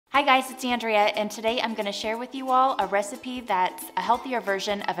Hi guys, it's Andrea, and today I'm going to share with you all a recipe that's a healthier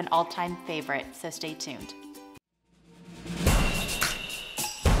version of an all-time favorite, so stay tuned.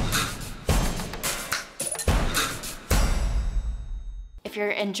 If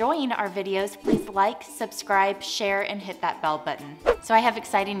you're enjoying our videos, please like, subscribe, share, and hit that bell button. So I have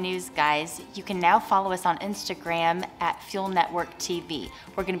exciting news, guys. You can now follow us on Instagram at Fuel Network TV.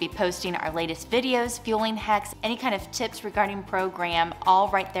 We're gonna be posting our latest videos, fueling hacks, any kind of tips regarding program, all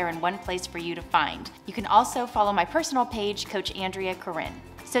right there in one place for you to find. You can also follow my personal page, Coach Andrea Corrine.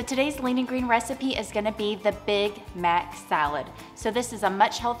 So today's lean and green recipe is gonna be the Big Mac salad. So this is a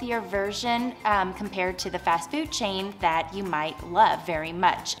much healthier version compared to the fast food chain that you might love very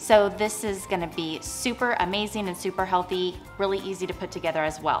much. So this is gonna be super amazing and super healthy, really easy to put together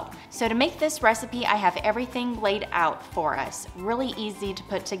as well. So to make this recipe, I have everything laid out for us, really easy to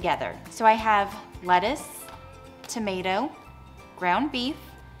put together. So I have lettuce, tomato, ground beef,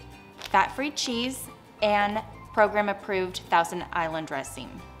 fat-free cheese, and program-approved Thousand Island dressing.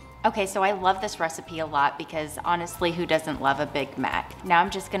 Okay, so I love this recipe a lot because honestly, who doesn't love a Big Mac? Now I'm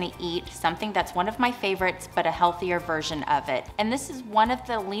just gonna eat something that's one of my favorites, but a healthier version of it. And this is one of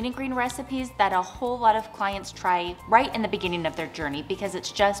the lean and green recipes that a whole lot of clients try right in the beginning of their journey because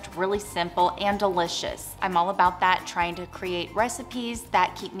it's just really simple and delicious. I'm all about that, trying to create recipes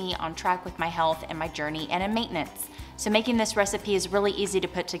that keep me on track with my health and my journey and in maintenance. So making this recipe is really easy to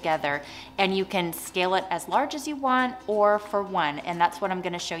put together, and you can scale it as large as you want or for one, and that's what I'm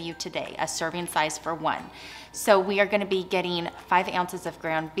gonna show you today, a serving size for one. So we are gonna be getting 5 ounces of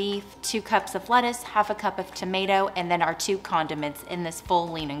ground beef, 2 cups of lettuce, half a cup of tomato, and then our 2 condiments in this full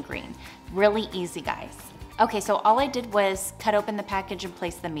lean and green. Really easy, guys. Okay, so all I did was cut open the package and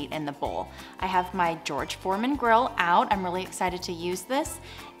place the meat in the bowl. I have my George Foreman grill out. I'm really excited to use this,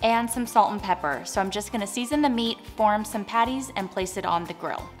 and some salt and pepper. So I'm just gonna season the meat, form some patties, and place it on the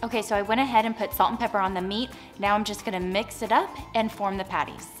grill. Okay, so I went ahead and put salt and pepper on the meat. Now I'm just gonna mix it up and form the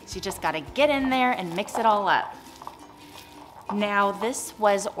patties. So you just gotta get in there and mix it all up. Now this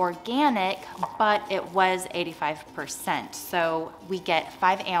was organic, but it was 85%. So we get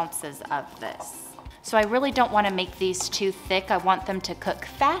 5 ounces of this. So I really don't want to make these too thick. I want them to cook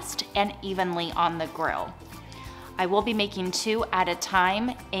fast and evenly on the grill. I will be making 2 at a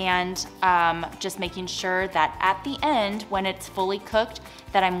time, and just making sure that at the end, when it's fully cooked,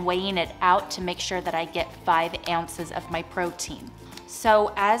 that I'm weighing it out to make sure that I get 5 ounces of my protein.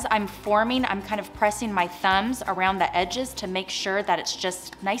 So as I'm forming, I'm kind of pressing my thumbs around the edges to make sure that it's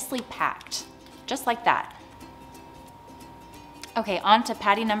just nicely packed, just like that. Okay, on to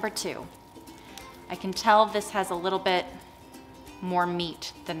patty number 2. I can tell this has a little bit more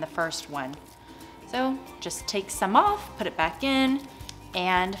meat than the first one. So just take some off, put it back in,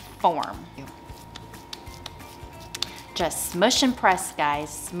 and form. Just smush and press, guys,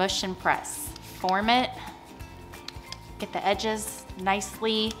 smush and press. Form it, get the edges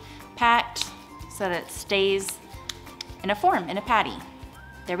nicely packed so that it stays in a form, in a patty.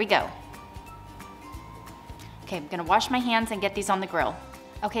 There we go. Okay, I'm gonna wash my hands and get these on the grill.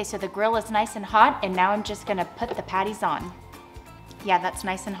 Okay, so the grill is nice and hot, and now I'm just gonna put the patties on. Yeah, that's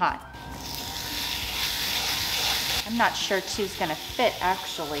nice and hot. I'm not sure 2's gonna fit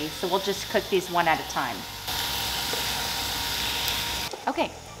actually, so we'll just cook these one at a time. Okay,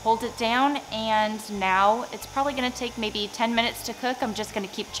 hold it down, and now it's probably gonna take maybe 10 minutes to cook. I'm just gonna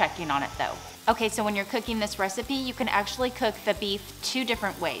keep checking on it though. Okay, so when you're cooking this recipe, you can actually cook the beef 2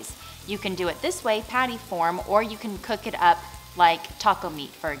 different ways. You can do it this way, patty form, or you can cook it up like taco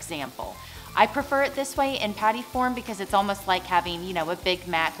meat, for example. I prefer it this way in patty form because it's almost like having, you know, a Big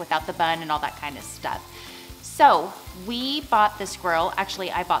Mac without the bun and all that kind of stuff. So we bought this grill,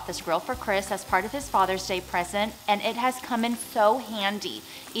 actually I bought this grill for Chris as part of his Father's Day present, and it has come in so handy.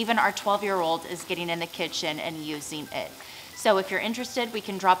 Even our 12-year-old is getting in the kitchen and using it. So if you're interested, we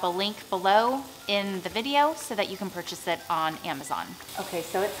can drop a link below in the video so that you can purchase it on Amazon. Okay,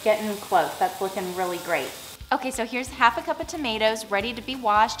 so it's getting close. That's looking really great. Okay, so here's half a cup of tomatoes ready to be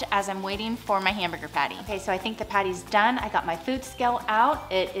washed as I'm waiting for my hamburger patty. Okay, so I think the patty's done. I got my food scale out.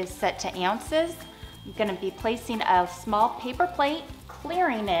 It is set to ounces. I'm gonna be placing a small paper plate,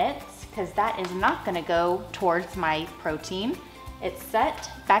 clearing it, because that is not gonna go towards my protein. It's set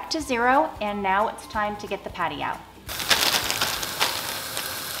back to 0, and now it's time to get the patty out.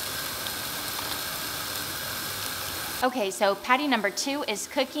 Okay, so patty number 2 is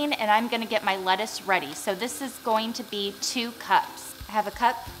cooking, and I'm gonna get my lettuce ready. So this is going to be 2 cups. I have a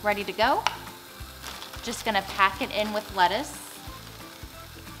cup ready to go. Just gonna pack it in with lettuce.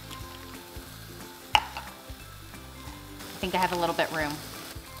 I think I have a little bit room.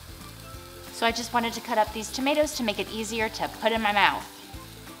 So I just wanted to cut up these tomatoes to make it easier to put in my mouth.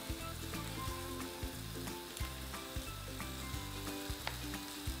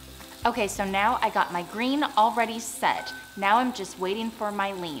 Okay, so now I got my green already set. Now I'm just waiting for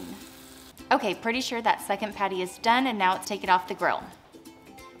my lean. Okay, pretty sure that second patty is done, and now let's take it off the grill.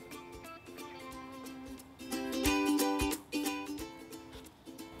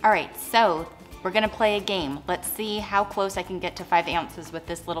 All right, so we're gonna play a game. Let's see how close I can get to 5 ounces with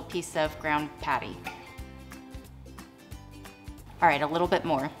this little piece of ground patty. All right, a little bit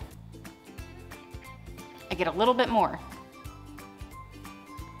more. I get a little bit more.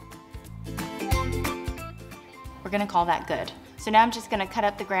 We're gonna call that good. So now I'm just gonna cut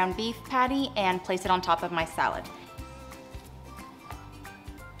up the ground beef patty and place it on top of my salad.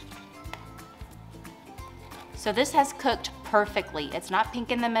 So this has cooked perfectly. It's not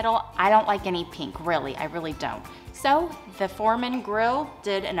pink in the middle. I don't like any pink, really. I really don't. So the Foreman grill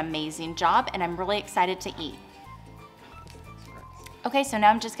did an amazing job, and I'm really excited to eat. Okay, so now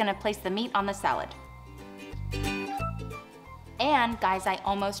I'm just gonna place the meat on the salad. And guys, I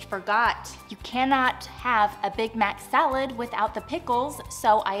almost forgot. You cannot have a Big Mac salad without the pickles,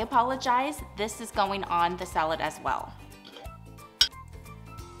 so I apologize. This is going on the salad as well.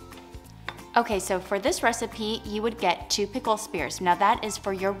 Okay, so for this recipe, you would get 2 pickle spears. Now that is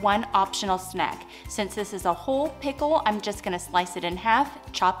for your one optional snack. Since this is a whole pickle, I'm just gonna slice it in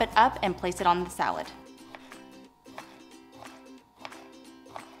half, chop it up, and place it on the salad.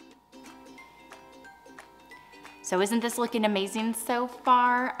 So isn't this looking amazing so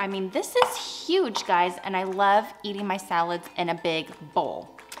far? I mean, this is huge, guys, and I love eating my salads in a big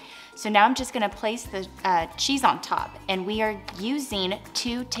bowl. So now I'm just gonna place the cheese on top, and we are using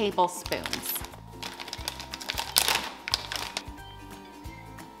 2 tablespoons.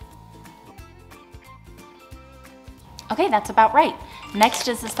 Okay, that's about right. Next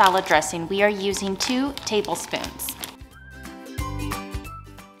is the salad dressing. We are using 2 tablespoons.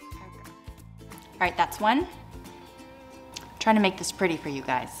 All right, that's 1. I'm trying to make this pretty for you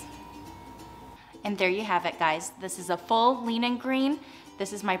guys. And there you have it, guys. This is a full lean and green.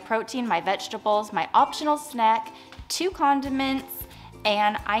 This is my protein, my vegetables, my optional snack, 2 condiments,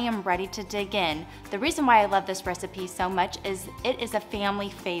 and I am ready to dig in. The reason why I love this recipe so much is it is a family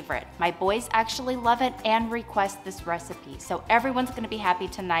favorite. My boys actually love it and request this recipe, so everyone's gonna be happy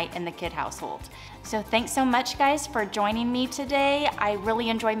tonight in the kid household. So thanks so much, guys, for joining me today. I really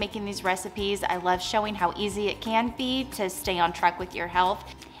enjoy making these recipes. I love showing how easy it can be to stay on track with your health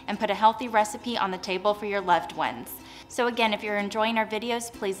and put a healthy recipe on the table for your loved ones. So again, if you're enjoying our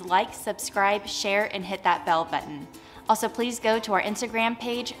videos, please like, subscribe, share, and hit that bell button. Also, please go to our Instagram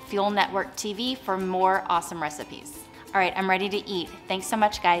page, Fuel Network TV, for more awesome recipes. All right, I'm ready to eat. Thanks so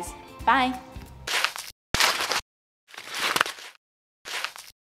much, guys. Bye.